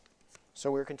So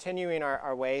we're continuing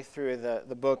our way through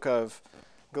the book of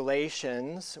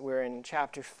Galatians. We're in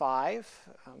chapter 5,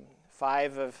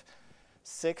 5 of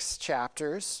 6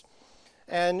 chapters.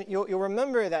 And you'll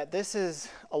remember that this is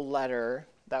a letter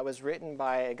that was written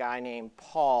by a guy named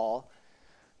Paul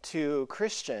to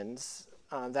Christians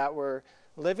that were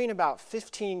living about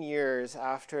 15 years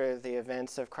after the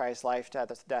events of Christ's life,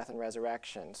 death, and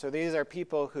resurrection. So these are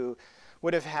people who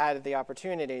would have had the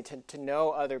opportunity to know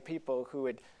other people who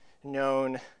had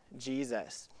known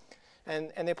Jesus.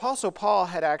 And the Apostle Paul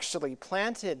had actually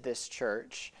planted this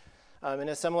church in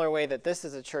a similar way that this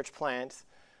is a church plant,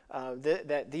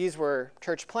 that these were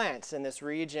church plants in this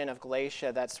region of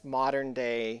Galatia that's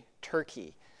modern-day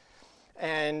Turkey.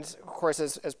 And, of course,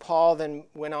 as Paul then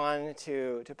went on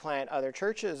to plant other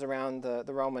churches around the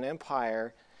Roman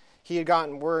Empire, he had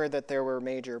gotten word that there were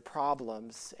major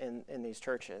problems in these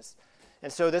churches.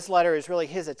 And so this letter is really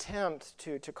his attempt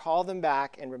to call them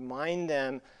back and remind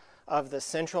them of the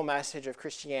central message of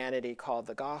Christianity called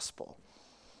the gospel.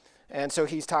 And so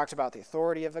he's talked about the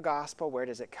authority of the gospel, where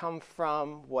does it come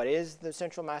from, what is the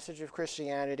central message of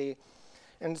Christianity.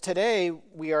 And today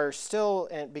we are still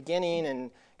beginning and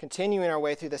continuing our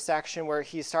way through the section where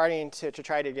he's starting to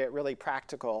try to get really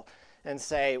practical and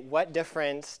say, what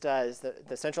difference does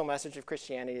the central message of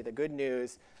Christianity, the good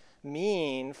news,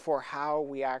 mean for how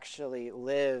we actually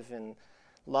live and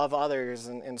love others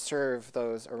and serve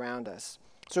those around us.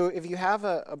 So if you have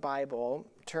a Bible,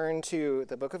 turn to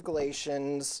the book of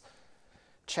Galatians,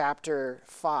 chapter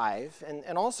 5.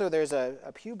 And also there's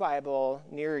a pew Bible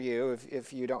near you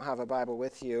if you don't have a Bible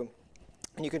with you.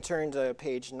 And you can turn to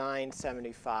page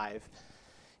 975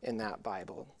 in that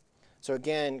Bible. So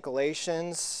again,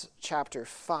 Galatians chapter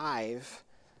 5,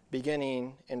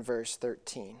 beginning in verse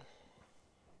 13.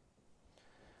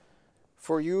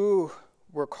 For you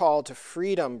were called to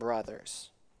freedom,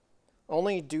 brothers.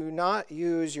 Only do not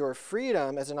use your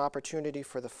freedom as an opportunity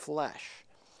for the flesh,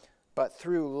 but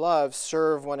through love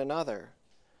serve one another.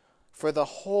 For the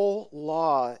whole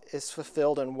law is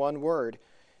fulfilled in one word: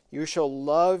 you shall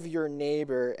love your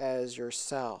neighbor as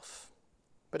yourself.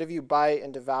 But if you bite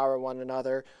and devour one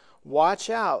another, watch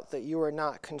out that you are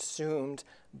not consumed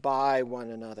by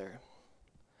one another.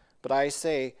 But I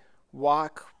say,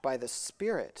 walk by the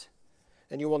Spirit,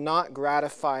 and you will not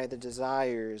gratify the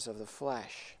desires of the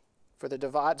flesh. For the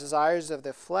desires of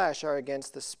the flesh are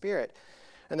against the Spirit,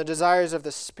 and the desires of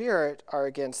the Spirit are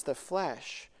against the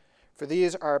flesh. For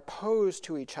these are opposed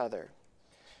to each other,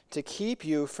 to keep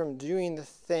you from doing the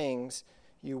things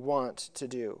you want to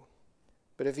do.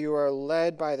 But if you are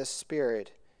led by the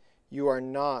Spirit, you are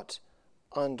not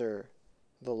under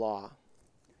the law.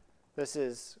 This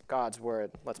is God's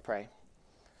word. Let's pray.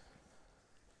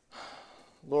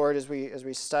 Lord, as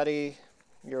we study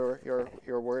your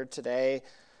word today,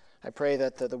 I pray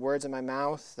that the words of my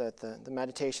mouth, that the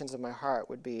meditations of my heart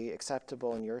would be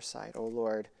acceptable in your sight, O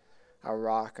Lord, our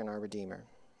rock and our Redeemer.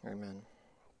 Amen.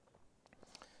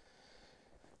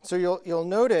 So you'll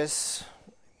notice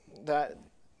that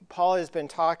Paul has been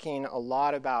talking a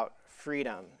lot about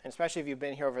freedom, and especially if you've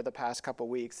been here over the past couple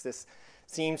weeks, this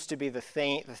seems to be the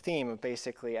theme of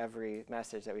basically every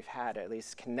message that we've had, at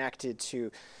least connected to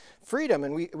freedom.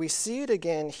 And we see it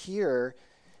again here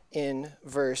in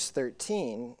verse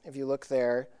 13. If you look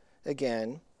there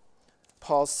again,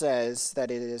 Paul says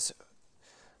that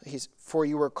for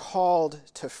you were called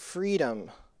to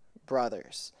freedom,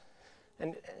 brothers.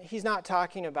 And he's not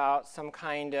talking about some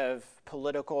kind of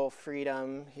political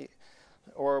freedom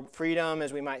or freedom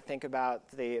as we might think about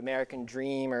the American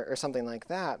dream or something like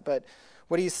that. But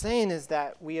what he's saying is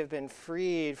that we have been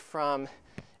freed from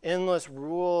endless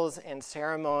rules and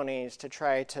ceremonies to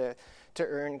try to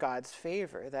earn God's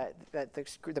favor, that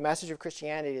the message of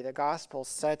Christianity, the gospel,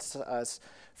 sets us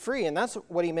free. And that's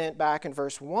what he meant back in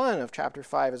verse 1 of chapter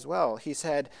 5 as well. He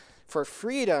said, for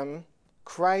freedom,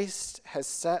 Christ has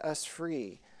set us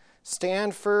free.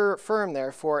 Stand firm,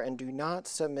 therefore, and do not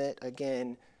submit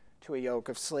again to a yoke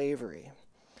of slavery.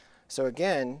 So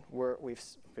again, we've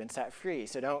been set free.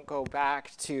 So don't go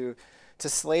back to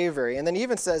slavery. And then he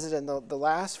even says it in the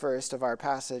last verse of our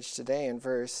passage today in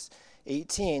verse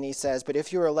 18. He says, but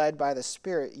if you are led by the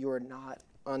Spirit, you are not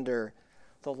under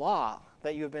the law.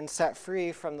 That you have been set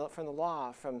free from the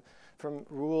law, from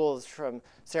rules, from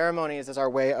ceremonies as our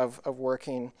way of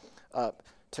working up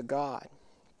to God.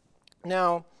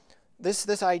 Now,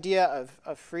 this idea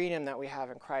of freedom that we have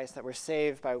in Christ, that we're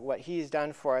saved by what he's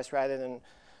done for us rather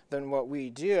than what we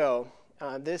do,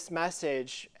 this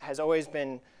message has always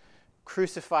been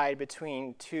crucified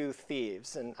between two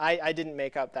thieves. And I didn't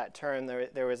make up that term.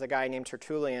 There was a guy named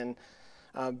Tertullian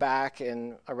back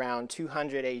in around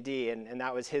 200 AD, and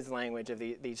that was his language of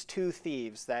these two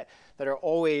thieves that are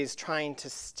always trying to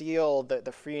steal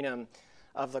the freedom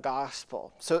of the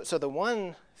gospel. So the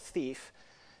one thief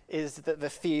is the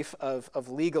thief of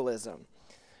legalism.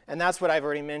 And that's what I've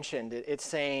already mentioned. It's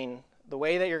saying the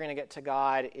way that you're going to get to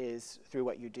God is through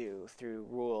what you do, through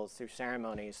rules, through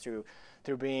ceremonies, through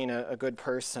being a good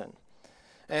person.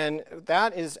 And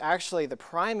that is actually the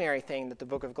primary thing that the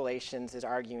book of Galatians is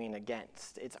arguing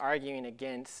against. It's arguing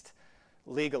against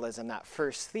legalism, that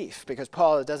first thief, because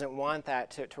Paul doesn't want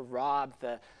that to rob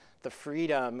the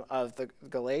freedom of the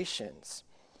Galatians.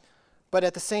 But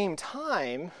at the same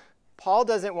time, Paul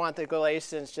doesn't want the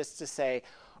Galatians just to say,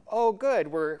 oh, good,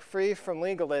 we're free from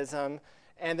legalism,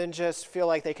 and then just feel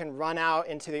like they can run out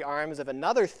into the arms of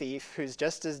another thief who's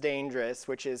just as dangerous,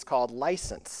 which is called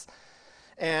license.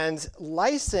 And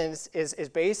license is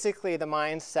basically the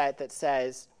mindset that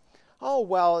says, oh,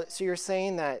 well, so you're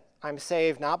saying that I'm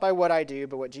saved not by what I do,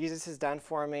 but what Jesus has done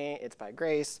for me, it's by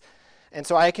grace, and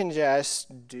so I can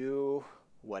just do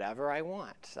whatever I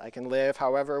want. I can live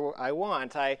however I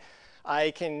want.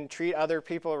 I can treat other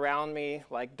people around me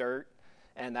like dirt,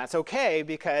 and that's okay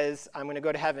because I'm going to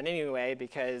go to heaven anyway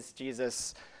because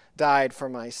Jesus died for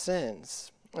my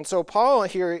sins. And so Paul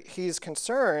here, he's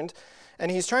concerned, and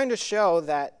he's trying to show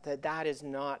that is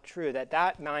not true,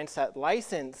 that mindset,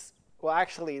 license, will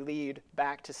actually lead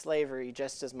back to slavery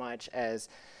just as much as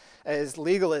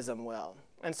legalism will.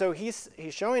 And so he's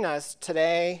showing us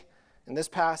today, in this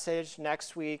passage,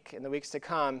 next week, in the weeks to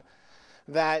come,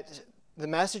 that the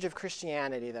message of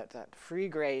Christianity, that free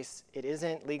grace, it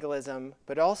isn't legalism,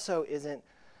 but also isn't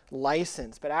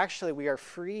license, but actually we are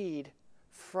freed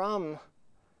from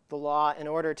the law in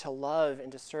order to love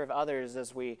and to serve others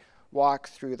as we walk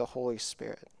through the Holy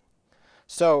Spirit.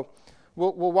 So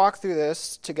we'll walk through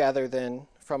this together then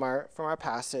from our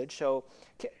passage. So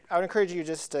I would encourage you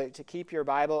just to keep your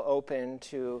Bible open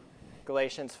to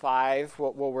Galatians 5.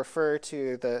 We'll refer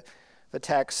to the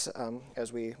text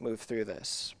as we move through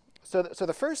this. So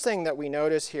the first thing that we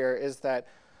notice here is that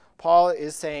Paul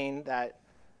is saying that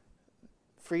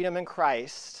freedom in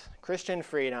Christ, Christian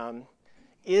freedom,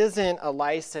 isn't a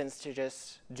license to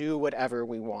just do whatever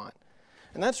we want.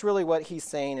 And that's really what he's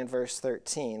saying in verse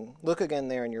 13. Look again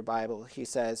there in your Bible. He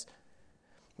says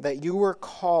that you were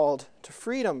called to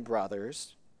freedom,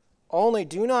 brothers, only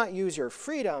do not use your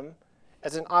freedom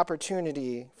as an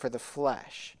opportunity for the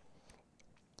flesh.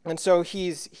 And so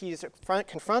he's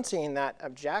confronting that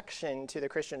objection to the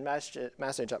Christian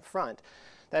message up front,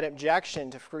 that objection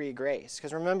to free grace.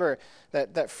 Because remember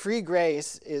that free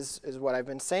grace is what I've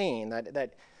been saying,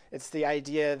 that it's the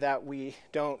idea that we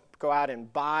don't go out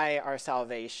and buy our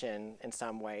salvation in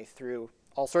some way through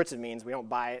all sorts of means. We don't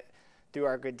buy it through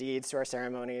our good deeds, through our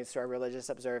ceremonies, through our religious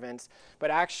observance.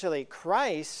 But actually,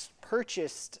 Christ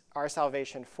purchased our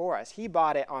salvation for us. He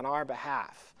bought it on our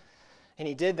behalf. And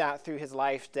he did that through his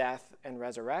life, death, and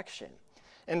resurrection.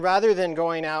 And rather than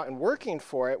going out and working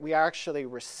for it, we actually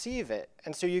receive it.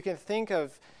 And so you can think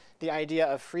of the idea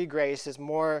of free grace as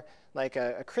more like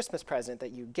a Christmas present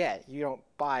that you get. You don't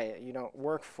buy it. You don't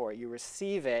work for it. You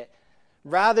receive it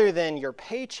rather than your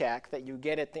paycheck that you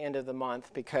get at the end of the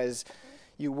month because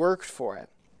you worked for it.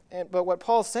 But what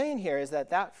Paul's saying here is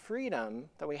that freedom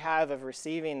that we have of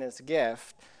receiving this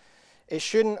gift, it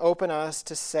shouldn't open us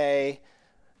to say,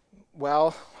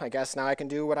 well, I guess now I can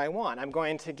do what I want. I'm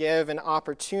going to give an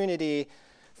opportunity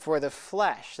for the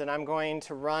flesh, that I'm going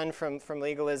to run from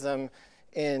legalism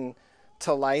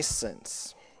into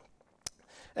license.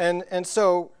 And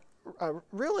so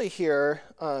really here,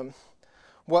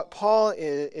 what Paul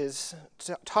is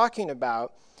talking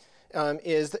about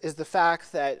is the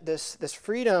fact that this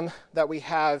freedom that we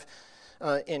have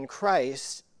in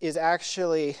Christ is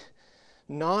actually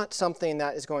not something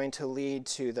that is going to lead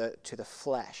to the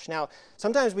flesh. Now,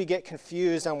 sometimes we get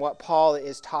confused on what Paul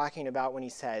is talking about when he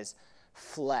says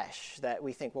flesh, that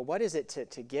we think, well, what is it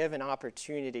to give an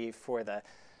opportunity for the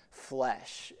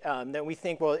flesh? Then we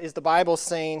think, well, is the Bible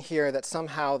saying here that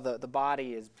somehow the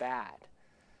body is bad?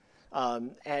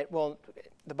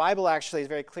 The Bible actually is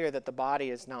very clear that the body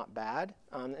is not bad.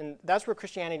 And that's where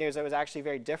Christianity is. It was actually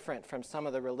very different from some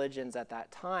of the religions at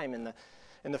that time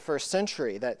in the first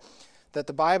century, that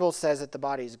the Bible says that the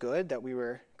body is good, that we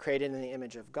were created in the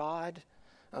image of God,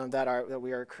 that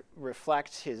we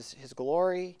reflect His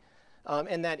glory,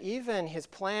 and that even His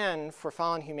plan for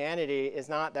fallen humanity is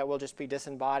not that we'll just be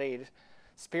disembodied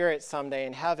spirits someday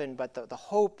in heaven, but the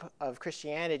hope of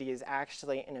Christianity is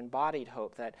actually an embodied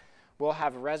hope, that we'll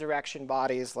have resurrection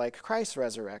bodies like Christ's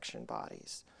resurrection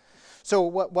bodies. So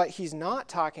what he's not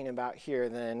talking about here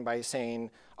then by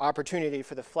saying opportunity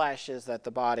for the flesh is that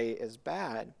the body is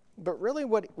bad. But really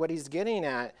what he's getting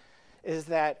at is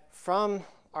that from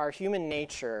our human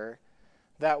nature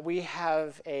that we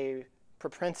have a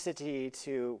propensity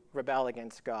to rebel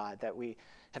against God, that we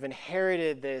have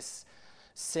inherited this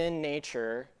sin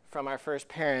nature from our first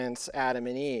parents, Adam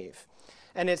and Eve.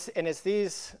 And it's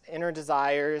these inner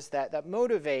desires that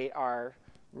motivate our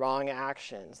wrong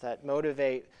actions, that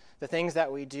motivate the things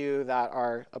that we do that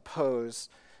are opposed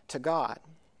to God.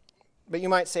 But you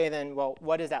might say then, well,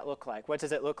 what does that look like? What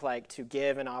does it look like to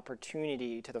give an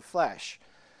opportunity to the flesh?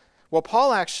 Well,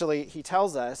 Paul actually, he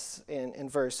tells us in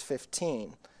verse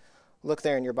 15. Look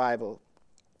there in your Bible.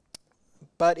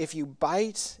 But if you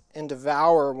bite and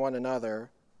devour one another,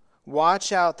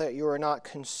 watch out that you are not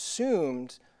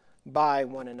consumed by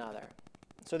one another.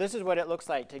 So this is what it looks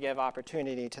like to give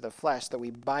opportunity to the flesh, that we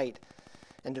bite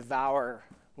and devour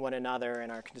one another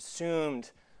and are consumed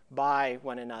by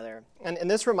one another. And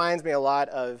this reminds me a lot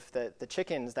of the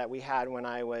chickens that we had when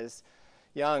I was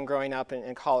young, growing up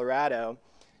in Colorado.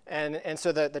 And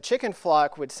so the chicken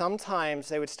flock would sometimes,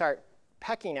 they would start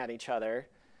pecking at each other,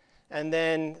 and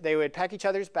then they would peck each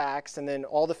other's backs, and then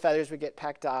all the feathers would get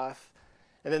pecked off,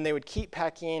 and then they would keep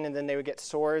pecking, and then they would get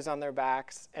sores on their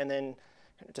backs, and then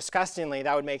disgustingly,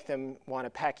 that would make them want to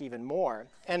peck even more.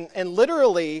 And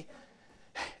literally,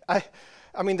 I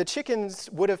mean, the chickens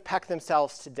would have pecked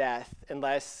themselves to death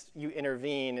unless you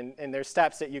intervene, and there's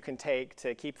steps that you can take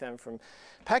to keep them from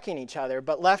pecking each other.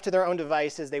 But left to their own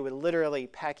devices, they would literally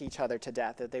peck each other to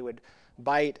death, that they would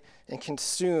bite and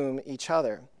consume each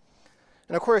other.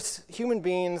 And of course, human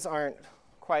beings aren't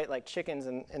quite like chickens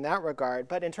in that regard,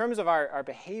 but in terms of our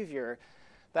behavior,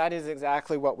 that is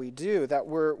exactly what we do, that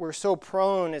we're so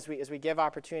prone as we give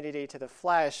opportunity to the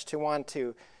flesh to want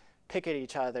to pick at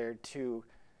each other, to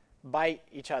bite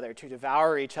each other, to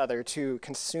devour each other, to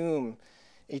consume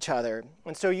each other.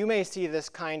 And so you may see this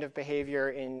kind of behavior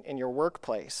in your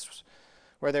workplace,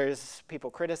 where there's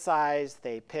people criticize,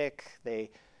 they pick, they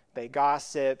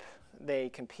gossip, they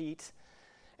compete.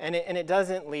 And it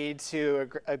doesn't lead to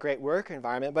a great work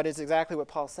environment, but it's exactly what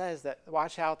Paul says, that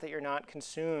watch out that you're not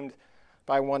consumed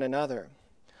by one another.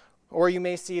 Or you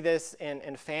may see this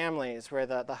in families where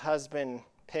the husband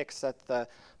picks at the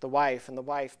wife, and the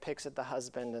wife picks at the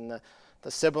husband, and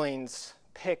the siblings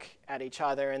pick at each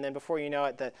other, and then before you know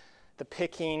it, the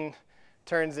picking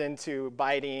turns into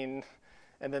biting,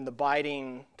 and then the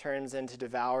biting turns into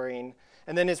devouring.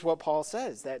 And then it's what Paul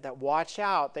says, that watch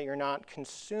out that you're not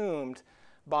consumed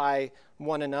by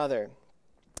one another.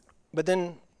 But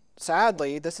then,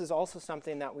 sadly, this is also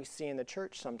something that we see in the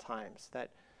church sometimes, that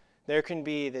there can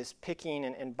be this picking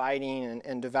and biting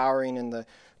and devouring in the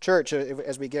church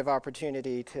as we give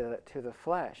opportunity to the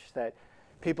flesh, that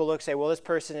people look, say, well, this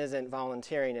person isn't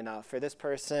volunteering enough, or this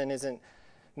person isn't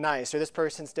nice, or this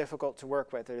person's difficult to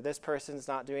work with, or this person's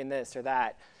not doing this or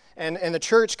that. And the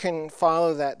church can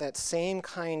follow that same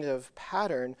kind of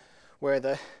pattern where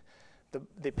the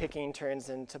picking turns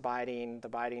into biting, the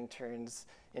biting turns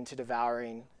into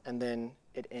devouring, and then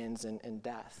it ends in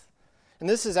death. And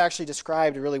this is actually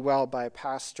described really well by a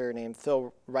pastor named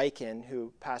Phil Ryken,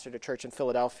 who pastored a church in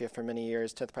Philadelphia for many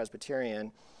years, 10th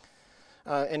Presbyterian.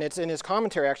 And it's in his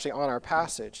commentary actually on our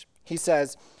passage. He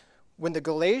says, when the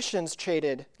Galatians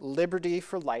traded liberty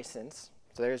for license,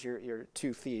 so there's your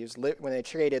two thieves, when they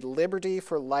traded liberty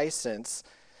for license,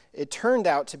 it turned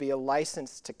out to be a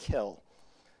license to kill.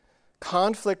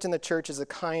 Conflict in the church is a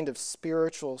kind of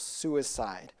spiritual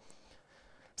suicide.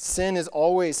 Sin is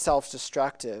always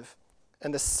self-destructive,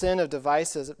 and the sin of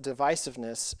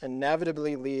divisiveness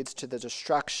inevitably leads to the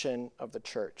destruction of the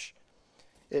church.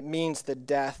 It means the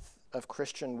death of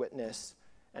Christian witness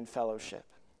and fellowship.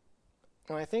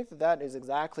 And I think that is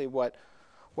exactly what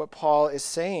Paul is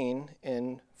saying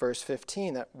in verse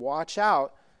 15, that watch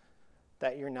out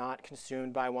that you're not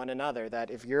consumed by one another, that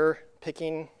if you're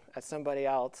picking at somebody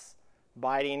else,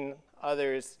 biting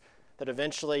others, that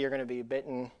eventually you're going to be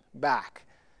bitten back,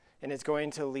 and it's going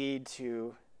to lead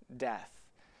to death.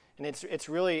 And it's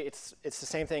the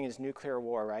same thing as nuclear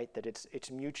war, right? That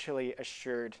it's mutually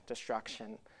assured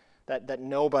destruction, that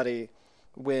nobody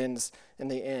wins in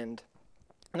the end.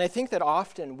 And I think that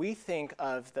often we think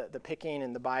of the picking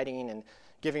and the biting and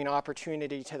giving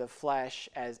opportunity to the flesh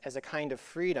as a kind of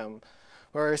freedom,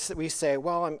 where we say,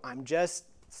 well, I'm just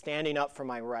standing up for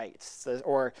my rights,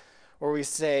 or we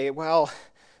say, well,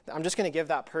 I'm just going to give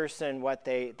that person what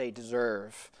they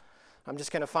deserve. I'm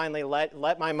just going to finally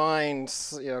let my mind,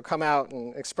 come out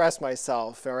and express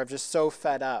myself, or I'm just so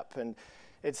fed up. And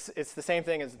it's the same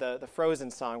thing as the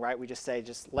Frozen song, right? We just say,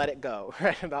 just let it go,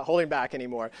 right? I'm not holding back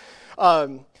anymore.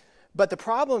 But the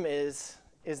problem is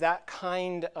that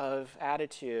kind of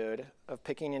attitude of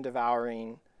picking and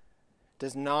devouring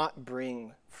does not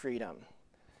bring freedom,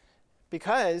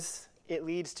 because it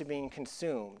leads to being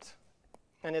consumed.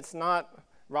 And it's not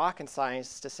rocket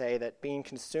science to say that being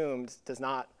consumed does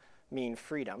not mean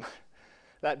freedom.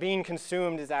 That being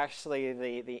consumed is actually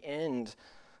the end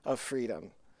of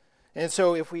freedom. And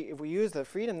so if we use the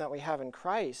freedom that we have in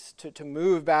Christ to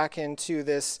move back into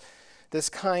this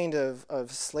kind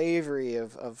of slavery,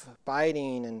 of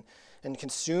biting and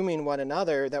consuming one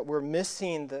another, that we're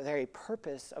missing the very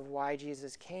purpose of why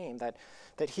Jesus came, that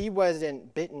he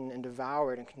wasn't bitten and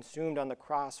devoured and consumed on the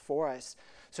cross for us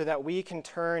so that we can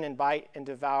turn and bite and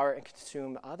devour and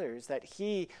consume others, that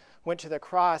he went to the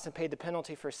cross and paid the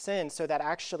penalty for sin so that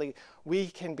actually we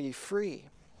can be free.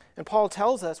 And Paul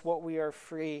tells us what we are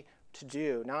free to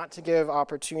do, not to give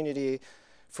opportunity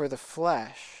for the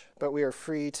flesh, but we are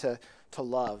free to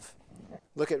love.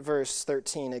 Look at verse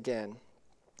 13 again.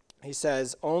 He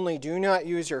says, "Only do not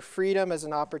use your freedom as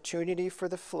an opportunity for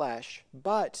the flesh,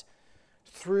 but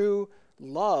through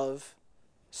love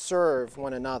serve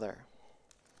one another."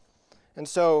 And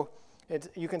so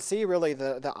you can see really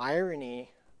the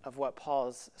irony of what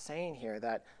Paul's saying here,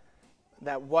 that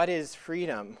what is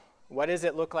freedom? What does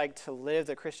it look like to live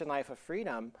the Christian life of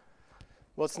freedom?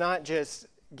 Well, it's not just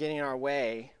getting our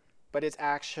way, but it's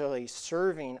actually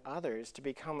serving others, to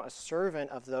become a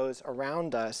servant of those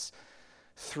around us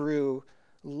through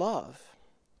love.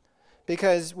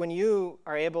 Because when you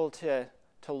are able to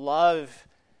love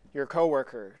your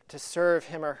coworker, to serve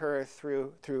him or her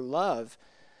through love,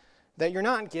 that you're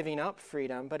not giving up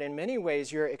freedom, but in many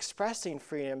ways you're expressing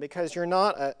freedom, because you're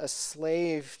not a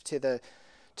slave to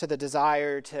the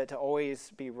desire to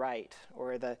always be right,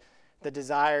 or the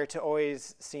desire to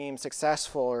always seem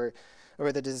successful,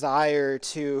 or the desire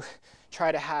to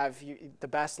try to have the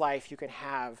best life you can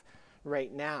have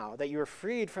right now. That you're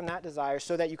freed from that desire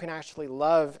so that you can actually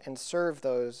love and serve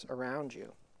those around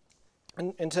you.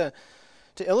 And to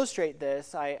illustrate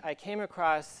this, I came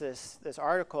across this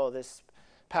article this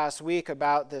past week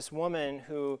about this woman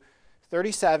who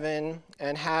 37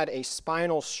 and had a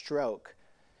spinal stroke,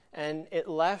 and it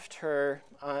left her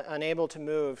unable to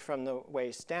move from the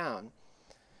waist down.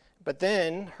 But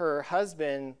then her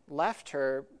husband left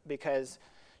her because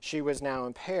she was now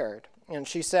impaired. And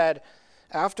she said,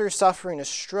 "After suffering a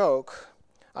stroke,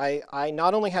 I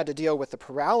not only had to deal with the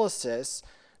paralysis,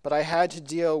 but I had to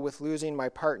deal with losing my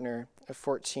partner of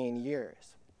 14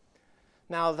 years."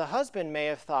 Now, the husband may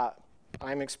have thought,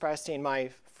 I'm expressing my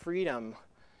freedom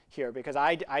here because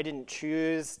I didn't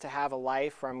choose to have a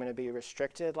life where I'm going to be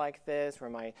restricted like this, where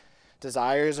my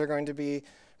desires are going to be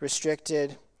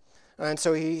restricted. And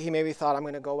so he maybe thought, I'm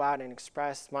going to go out and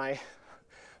express my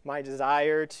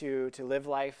desire to live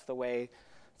life the way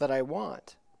that I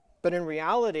want. But in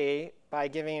reality, by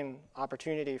giving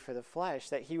opportunity for the flesh,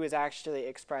 that he was actually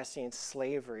expressing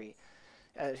slavery.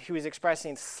 He was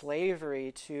expressing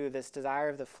slavery to this desire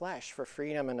of the flesh for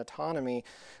freedom and autonomy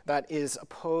that is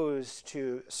opposed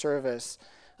to service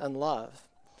and love.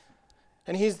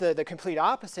 And he's the complete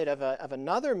opposite of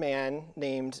another man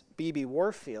named B.B.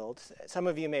 Warfield. Some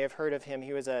of you may have heard of him.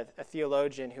 He was a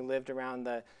theologian who lived around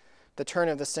the turn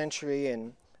of the century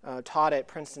and taught at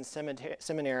Princeton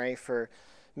Seminary for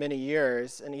many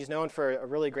years. And he's known for a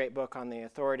really great book on the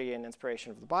authority and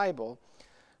inspiration of the Bible.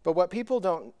 But what people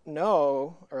don't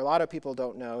know, or a lot of people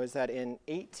don't know, is that in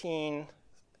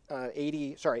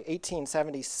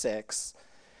 1876,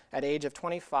 at age of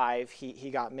 25, he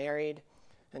got married,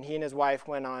 and he and his wife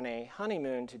went on a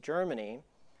honeymoon to Germany.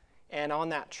 And on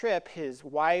that trip, his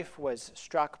wife was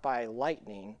struck by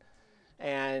lightning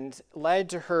and led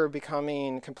to her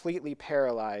becoming completely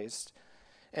paralyzed.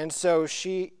 And so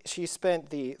she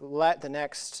spent their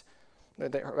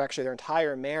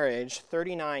entire marriage,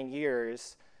 39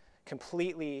 years,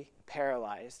 completely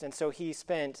paralyzed. And so he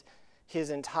spent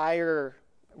his entire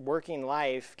working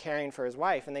life caring for his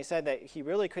wife. And they said that he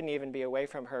really couldn't even be away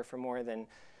from her for more than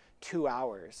 2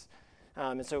 hours.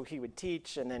 And so he would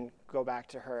teach and then go back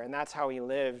to her. And that's how he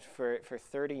lived for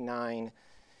 39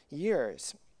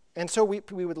 years. And so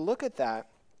we would look at that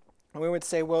and we would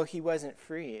say, well, he wasn't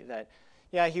free. That,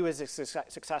 yeah, he was a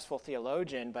successful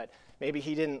theologian, but maybe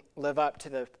he didn't live up to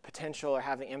the potential or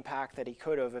have the impact that he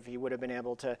could have if he would have been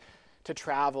able to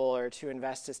travel or to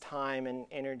invest his time and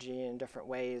energy in different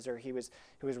ways, or he was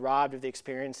robbed of the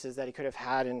experiences that he could have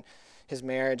had in his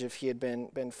marriage if he had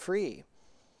been free.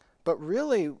 But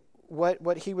really,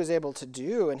 what he was able to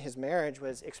do in his marriage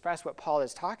was express what Paul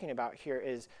is talking about here,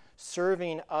 is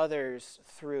serving others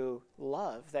through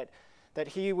love, that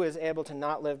he was able to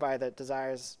not live by the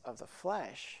desires of the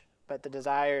flesh, but the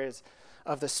desires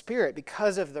of the Spirit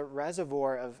because of the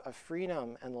reservoir of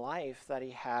freedom and life that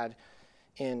he had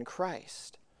in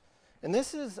Christ. And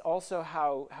this is also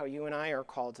how you and I are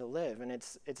called to live, and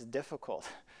it's difficult.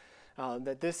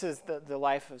 That this is the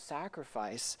life of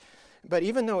sacrifice. But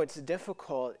even though it's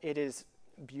difficult, it is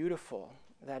beautiful,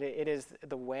 that it is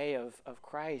the way of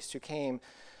Christ, who came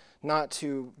not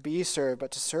to be served,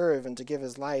 but to serve and to give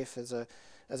his life as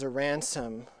a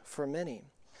ransom for many.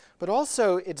 But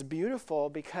also it's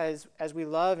beautiful because as we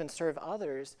love and serve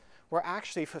others, we're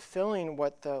actually fulfilling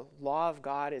what the law of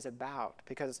God is about,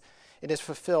 because it is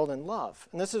fulfilled in love.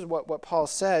 And this is what Paul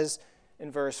says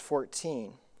in verse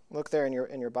 14. Look there in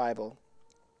your Bible.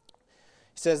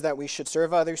 He says that we should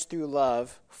serve others through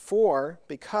love,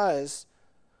 because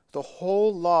the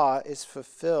whole law is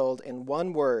fulfilled in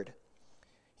one word: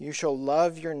 you shall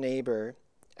love your neighbor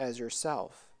as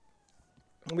yourself.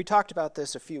 And we talked about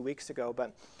this a few weeks ago,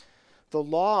 but the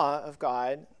law of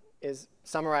God is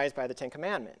summarized by the Ten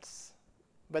Commandments.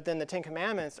 But then the Ten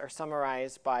Commandments are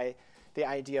summarized by the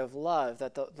idea of love,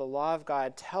 that the law of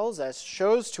God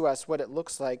shows to us what it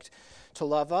looks like to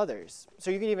love others.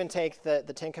 So you can even take the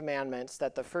Ten Commandments,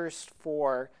 that the first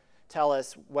four tell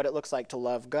us what it looks like to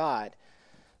love God.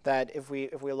 That if we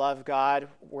love God,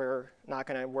 we're not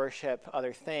going to worship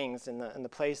other things in the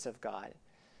place of God.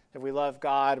 If we love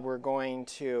God, we're going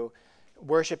to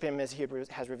worship him as he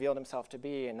has revealed himself to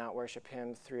be and not worship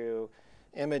him through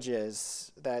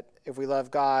images. That if we love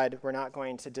God, we're not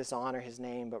going to dishonor his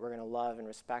name, but we're going to love and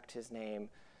respect his name.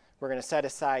 We're going to set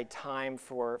aside time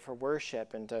for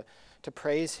worship and to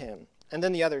praise him. And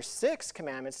then the other 6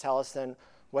 commandments tell us then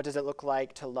what does it look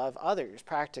like to love others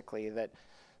practically, that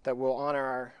we'll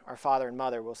honor our father and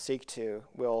mother, we'll seek to,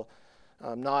 we'll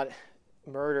not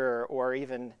murder or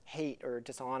even hate or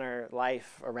dishonor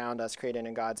life around us created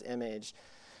in God's image,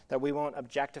 that we won't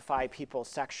objectify people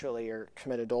sexually or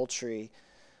commit adultery,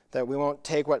 that we won't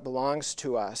take what belongs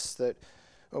to us, that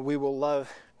we will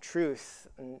love truth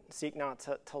and seek not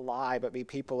to lie, but be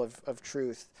people of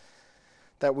truth,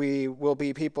 that we will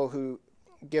be people who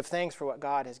give thanks for what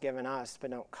God has given us, but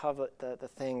don't covet the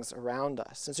things around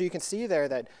us. And so you can see there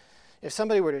that if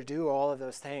somebody were to do all of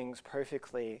those things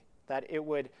perfectly, that it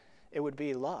would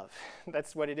be love.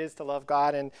 That's what it is to love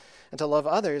God and to love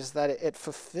others, that it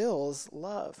fulfills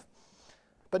love.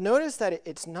 But notice that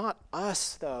it's not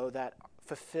us, though, that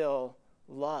fulfill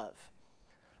love.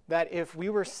 That if we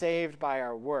were saved by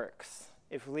our works,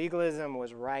 if legalism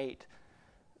was right,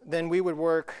 then we would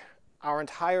work our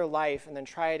entire life and then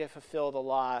try to fulfill the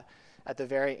law at the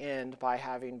very end by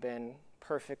having been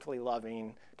perfectly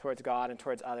loving towards God and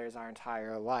towards others our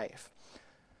entire life.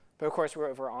 But of course,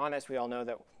 if we're honest, we all know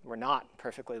that we're not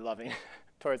perfectly loving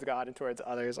towards God and towards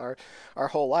others our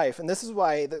whole life. And this is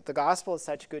why the gospel is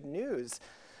such good news,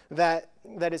 that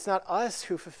it's not us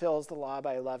who fulfills the law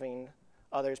by loving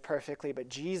others perfectly, but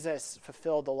Jesus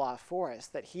fulfilled the law for us,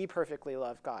 that he perfectly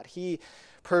loved God. He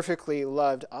perfectly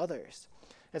loved others.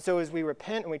 And so as we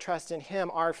repent and we trust in him,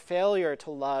 our failure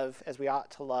to love as we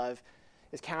ought to love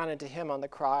is counted to him on the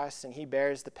cross, and he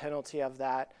bears the penalty of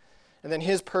that. And then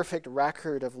his perfect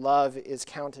record of love is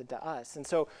counted to us. And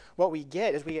so what we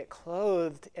get is we get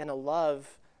clothed in a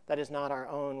love that is not our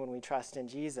own when we trust in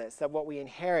Jesus, that what we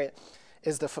inherit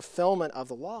is the fulfillment of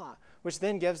the law, which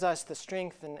then gives us the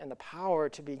strength and the power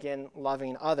to begin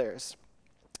loving others.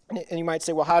 And you might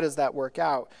say, well, how does that work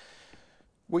out?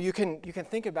 Well, you can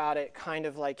think about it kind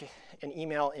of like an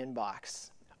email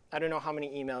inbox. I don't know how many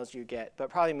emails you get, but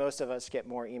probably most of us get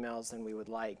more emails than we would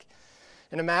like.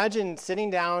 And imagine sitting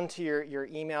down to your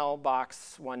email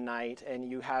box one night and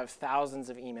you have thousands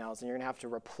of emails and you're going to have to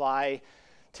reply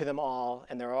to them all,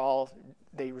 and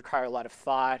they require a lot of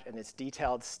thought and it's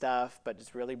detailed stuff, but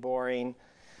it's really boring.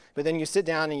 But then you sit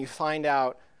down and you find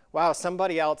out, wow,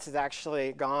 somebody else has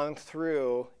actually gone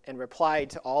through and replied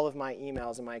to all of my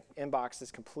emails and my inbox is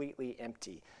completely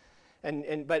empty.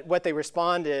 But what they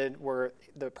responded were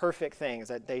the perfect things,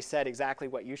 that they said exactly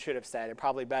what you should have said, and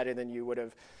probably better than you would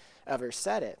have ever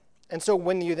said it. And so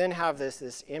when you then have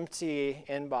this empty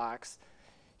inbox,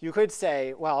 you could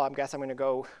say, well, I guess I'm going to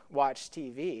go watch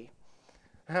TV.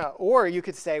 Or you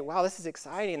could say, wow, this is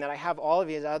exciting that I have all of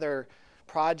these other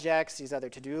projects, these other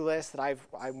to-do lists that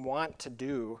I want to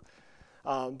do,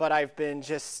 but I've been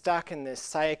just stuck in this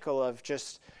cycle of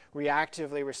just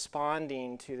reactively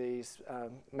responding to these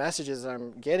messages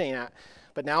I'm getting at.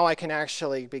 But now I can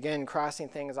actually begin crossing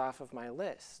things off of my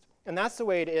list. And that's the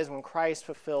way it is when Christ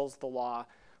fulfills the law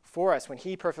for us, when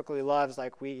he perfectly loves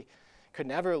like we could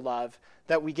never love,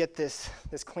 that we get this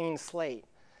clean slate,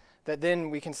 that then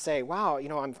we can say, wow,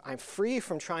 I'm free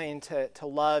from trying to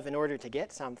love in order to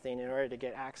get something, in order to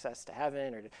get access to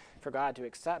heaven or for God to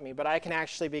accept me. But I can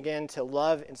actually begin to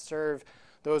love and serve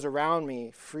those around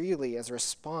me freely as a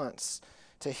response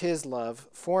to his love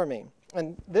for me.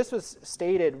 And this was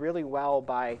stated really well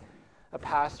by a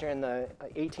pastor in the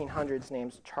 1800s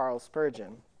named Charles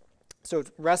Spurgeon. So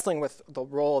wrestling with the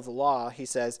role of the law, he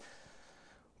says,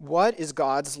 "What is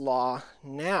God's law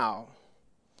now?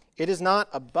 It is not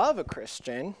above a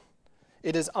Christian,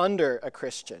 it is under a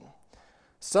Christian.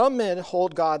 Some men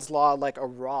hold God's law like a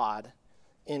rod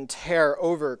in tear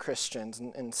over Christians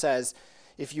and says,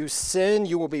 if you sin,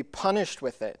 you will be punished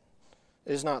with it.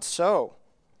 It is not so.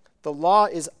 The law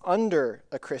is under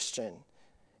a Christian.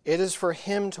 It is for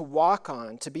him to walk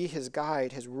on, to be his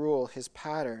guide, his rule, his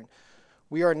pattern.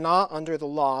 We are not under the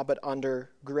law, but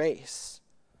under grace.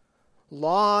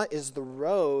 Law is the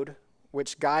road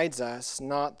which guides us,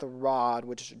 not the rod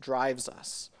which drives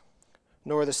us,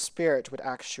 nor the spirit which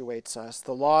actuates us.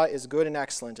 The law is good and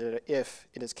excellent if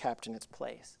it is kept in its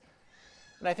place."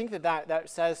 And I think that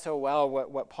says so well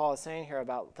what Paul is saying here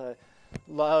about the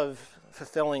love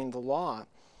fulfilling the law,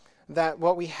 that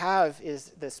what we have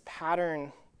is this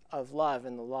pattern of love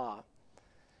in the law.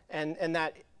 And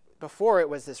that before it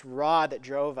was this rod that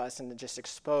drove us and that just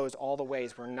exposed all the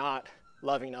ways we're not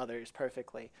loving others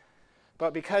perfectly.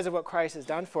 But because of what Christ has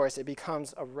done for us, it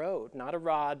becomes a road, not a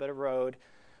rod, but a road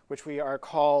which we are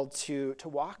called to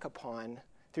walk upon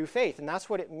through faith. And that's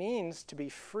what it means to be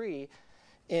free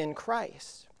in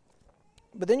Christ.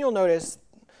 But then you'll notice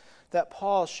that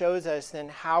Paul shows us then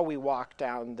how we walk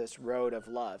down this road of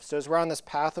love. So as we're on this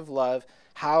path of love,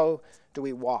 how do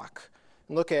we walk?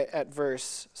 And look at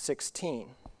verse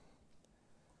 16.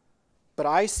 "But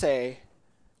I say,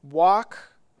 walk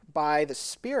by the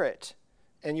Spirit,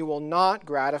 and you will not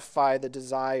gratify the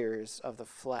desires of the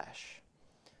flesh."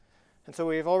 And so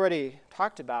we've already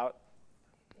talked about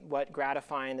what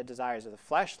gratifying the desires of the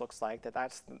flesh looks like,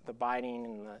 that's the biting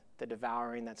and the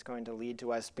devouring that's going to lead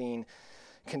to us being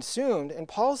consumed. And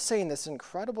Paul's saying this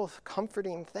incredible,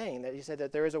 comforting thing, that he said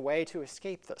that there is a way to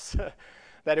escape this,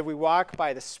 that if we walk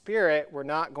by the Spirit, we're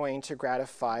not going to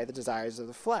gratify the desires of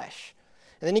the flesh.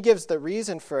 And then he gives the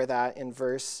reason for that in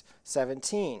verse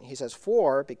 17. He says,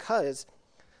 because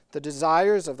the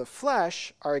desires of the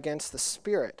flesh are against the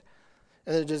Spirit,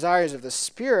 and the desires of the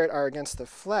Spirit are against the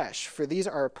flesh, for these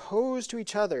are opposed to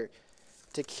each other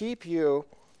to keep you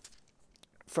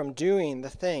from doing the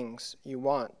things you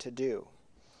want to do.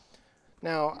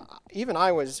 Now, even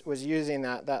I was using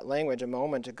that language a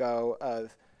moment ago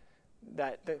of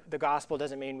that the gospel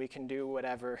doesn't mean we can do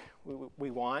whatever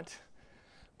we want.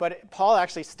 But Paul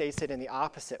actually states it in the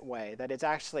opposite way, that it's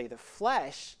actually the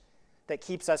flesh that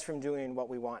keeps us from doing what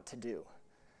we want to do.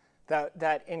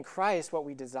 That in Christ, what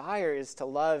we desire is to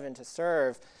love and to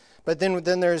serve. But then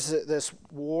there's this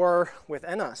war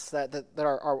within us, that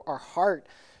our heart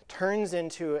turns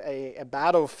into a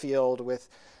battlefield with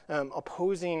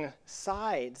opposing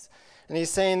sides. And he's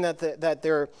saying that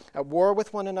they're at war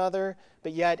with one another,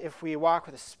 but yet if we walk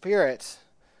with the Spirit,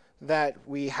 that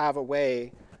we have a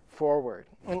way forward.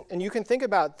 And you can think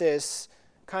about this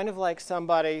kind of like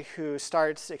somebody who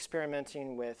starts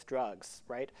experimenting with drugs,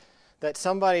 right? That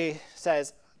somebody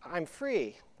says, I'm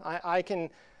free.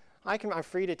 I'm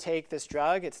free to take this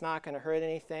drug. It's not going to hurt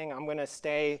anything. I'm going to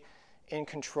stay in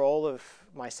control of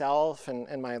myself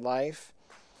and my life.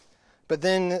 But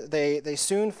then they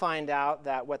soon find out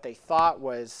that what they thought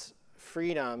was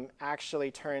freedom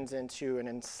actually turns into an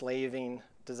enslaving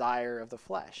desire of the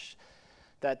flesh.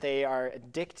 That they are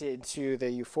addicted to the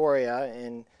euphoria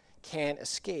and can't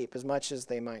escape as much as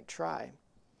they might try.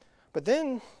 But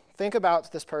then think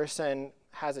about this person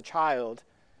has a child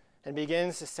and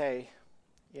begins to say,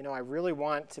 I really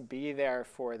want to be there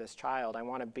for this child. I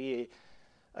want to be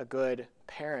a good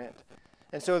parent.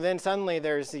 And so then suddenly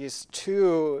there's these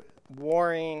two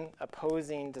warring,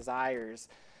 opposing desires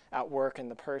at work in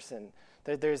the person.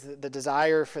 There's the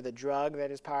desire for the drug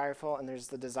that is powerful, and there's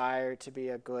the desire to be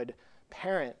a good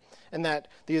parent. And that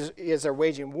these are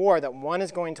waging war, that one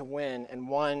is going to win and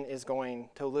one is going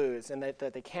to lose, and that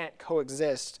they can't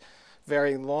coexist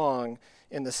very long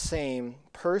in the same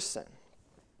person.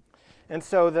 And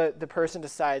so the person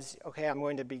decides, okay, I'm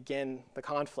going to begin the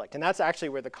conflict. And that's actually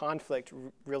where the conflict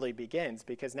really begins,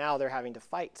 because now they're having to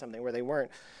fight something where they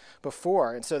weren't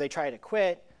before. And so they try to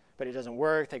quit, but it doesn't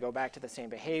work. They go back to the same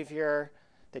behavior.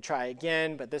 They try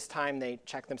again, but this time they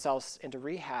check themselves into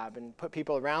rehab and put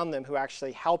people around them who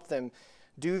actually help them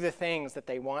do the things that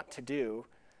they want to do,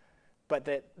 but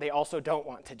that they also don't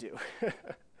want to do.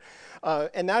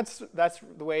 And that's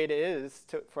the way it is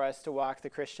for us to walk the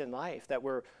Christian life, that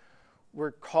we're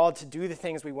we're called to do the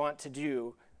things we want to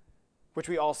do, which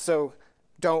we also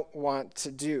don't want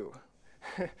to do.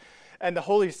 And the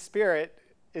Holy Spirit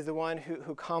is the one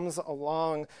who comes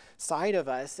alongside of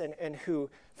us and who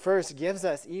first gives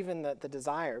us even the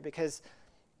desire, because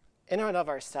in and of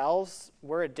ourselves,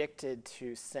 we're addicted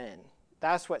to sin.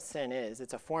 That's what sin is.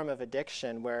 It's a form of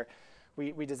addiction where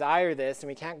we desire this and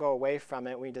we can't go away from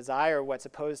it. We desire what's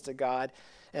opposed to God.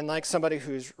 And like somebody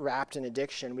who's wrapped in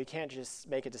addiction, we can't just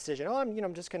make a decision,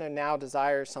 I'm just going to now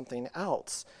desire something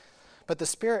else. But the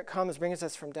Spirit comes, brings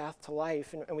us from death to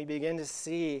life, and we begin to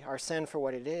see our sin for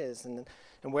what it is and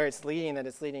where it's leading, that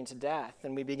it's leading to death.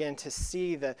 And we begin to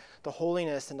see the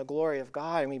holiness and the glory of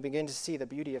God, and we begin to see the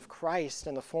beauty of Christ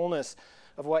and the fullness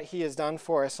of what he has done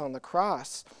for us on the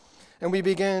cross. And we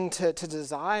begin to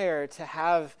desire to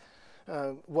have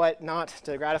not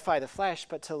to gratify the flesh,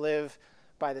 but to live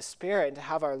by the Spirit, and to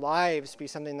have our lives be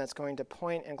something that's going to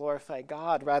point and glorify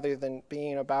God rather than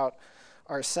being about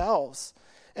ourselves.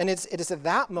 And it is at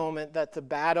that moment that the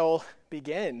battle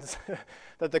begins,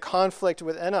 that the conflict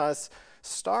within us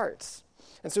starts.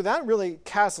 And so that really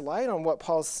casts light on what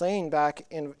Paul's saying back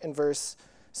in verse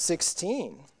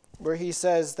 16, where he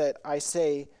says that I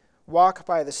say, walk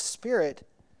by the Spirit,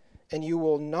 and you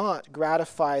will not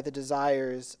gratify the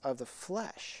desires of the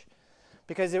flesh.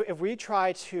 Because if we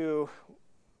try to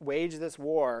wage this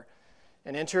war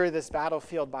and enter this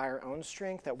battlefield by our own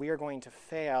strength, that we are going to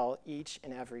fail each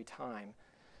and every time.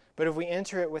 But if we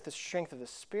enter it with the strength of the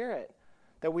Spirit,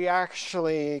 that we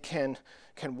actually can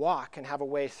walk and have a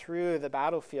way through the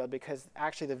battlefield, because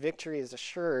actually the victory is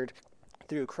assured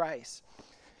through Christ.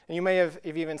 And you may have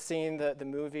even seen the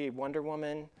movie Wonder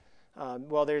Woman.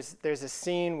 There's a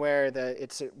scene where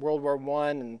it's World War I,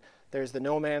 and there's the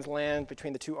no man's land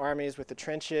between the two armies with the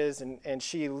trenches, and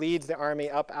she leads the army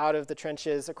up out of the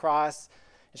trenches across.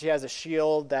 She has a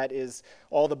shield that is,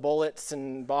 all the bullets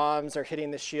and bombs are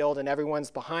hitting the shield, and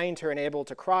everyone's behind her and able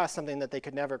to cross something that they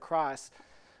could never cross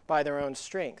by their own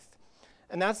strength.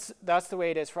 And that's the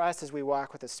way it is for us as we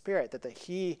walk with the Spirit, that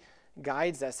he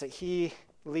guides us, that he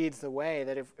leads the way,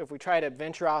 that if we try to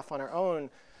venture off on our own,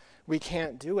 we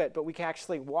can't do it, but we can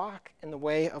actually walk in the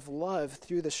way of love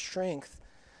through the strength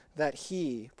that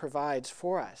he provides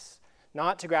for us,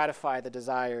 not to gratify the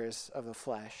desires of the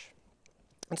flesh.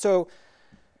 And so,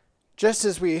 just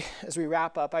as we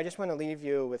wrap up, I just want to leave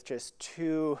you with just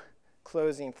two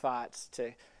closing thoughts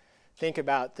to think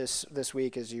about this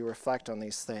week as you reflect on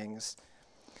these things.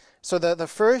 So the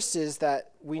first is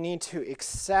that we need to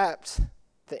accept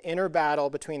the inner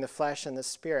battle between the flesh and the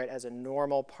Spirit as a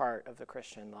normal part of the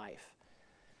Christian life.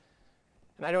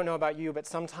 And I don't know about you, but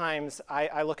sometimes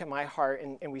I look at my heart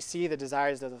and we see the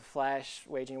desires of the flesh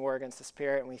waging war against the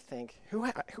Spirit, and we think, who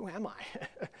am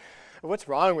I? What's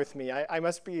wrong with me? I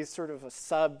must be sort of a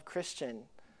sub-Christian.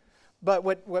 But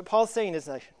what Paul's saying is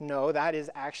like, no, that is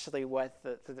actually what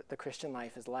the Christian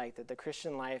life is like, that the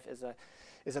Christian life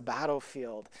is a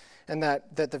battlefield, and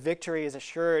that the victory is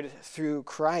assured through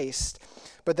Christ,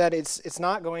 but that it's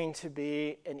not going to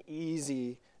be an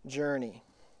easy journey.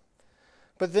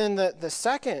 But then the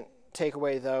second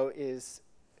takeaway, though, is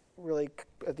really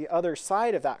the other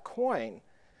side of that coin.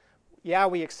 Yeah,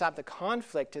 we accept the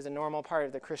conflict as a normal part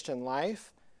of the Christian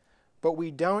life, but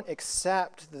we don't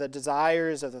accept the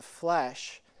desires of the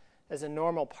flesh as a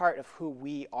normal part of who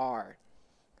we are.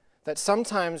 That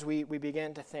sometimes we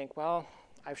begin to think, well,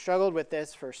 I've struggled with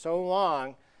this for so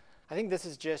long, I think this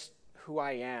is just who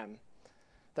I am.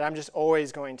 That I'm just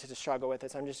always going to struggle with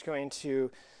this. I'm just going to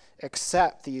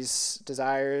accept these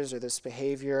desires or this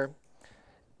behavior.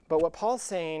 But what Paul's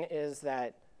saying is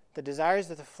that the desires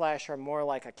of the flesh are more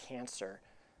like a cancer.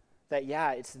 That,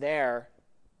 yeah, it's there,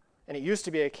 and it used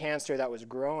to be a cancer that was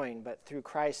growing, but through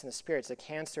Christ and the Spirit, it's a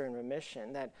cancer in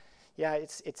remission. That, yeah,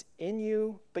 it's in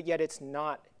you, but yet it's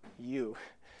not you.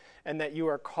 And that you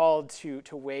are called to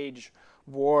wage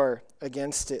war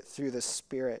against it through the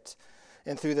Spirit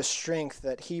and through the strength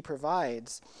that he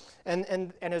provides.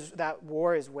 And as that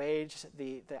war is waged,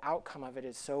 the outcome of it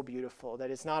is so beautiful, that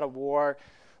it's not a war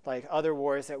like other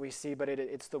wars that we see, but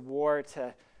it's the war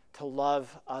to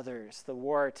love others, the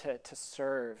war to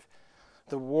serve,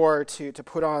 the war to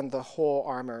put on the whole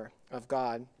armor of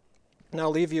God. And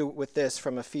I'll leave you with this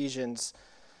from Ephesians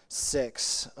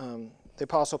 6. The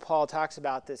Apostle Paul talks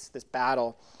about this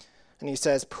battle, and he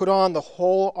says, put on the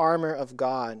whole armor of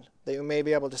God, that you may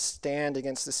be able to stand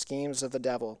against the schemes of the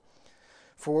devil.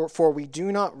 For we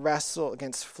do not wrestle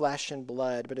against flesh and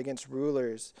blood, but against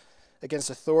rulers, against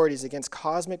authorities, against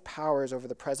cosmic powers over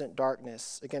the present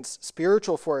darkness, against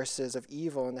spiritual forces of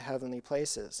evil in the heavenly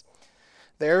places.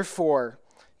 Therefore,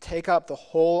 take up the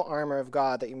whole armor of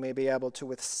God, that you may be able to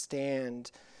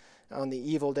withstand on the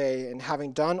evil day, and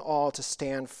having done all to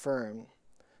stand firm.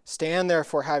 Stand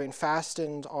therefore, having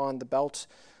fastened on the belt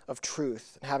of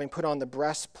truth, and having put on the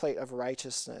breastplate of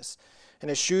righteousness, and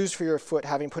as shoes for your foot,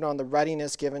 having put on the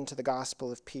readiness given to the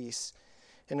gospel of peace.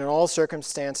 And in all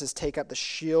circumstances take up the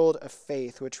shield of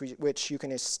faith, which you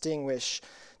can extinguish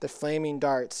the flaming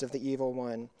darts of the evil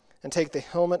one, and take the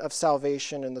helmet of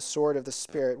salvation and the sword of the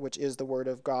Spirit, which is the word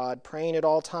of God, praying at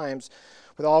all times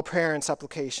with all prayer and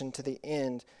supplication to the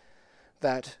end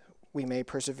that we may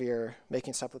persevere,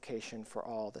 making supplication for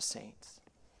all the saints.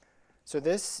 So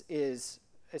this is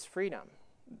freedom.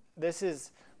 This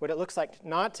is what it looks like,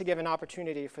 not to give an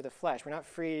opportunity for the flesh. We're not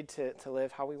freed to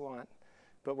live how we want,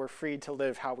 but we're freed to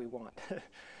live how we want,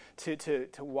 to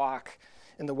walk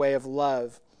in the way of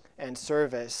love and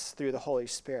service through the Holy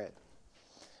Spirit.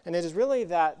 And it is really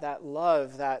that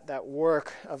love, that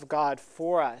work of God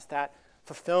for us, that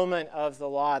fulfillment of the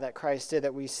law that Christ did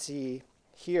that we see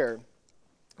here,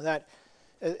 that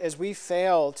as we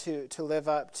fail to live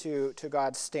up to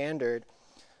God's standard,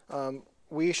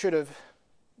 we should have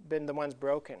been the ones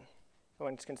broken, the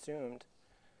ones consumed.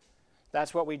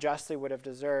 That's what we justly would have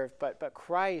deserved. But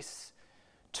Christ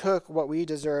took what we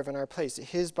deserve in our place.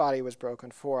 His body was broken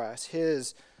for us.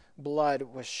 His blood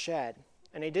was shed.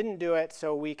 And he didn't do it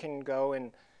so we can go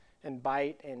and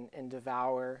bite and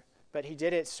devour, but he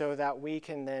did it so that we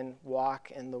can then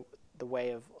walk in the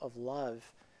way of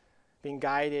love, being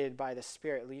guided by the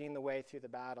Spirit, leading the way through the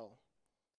battle.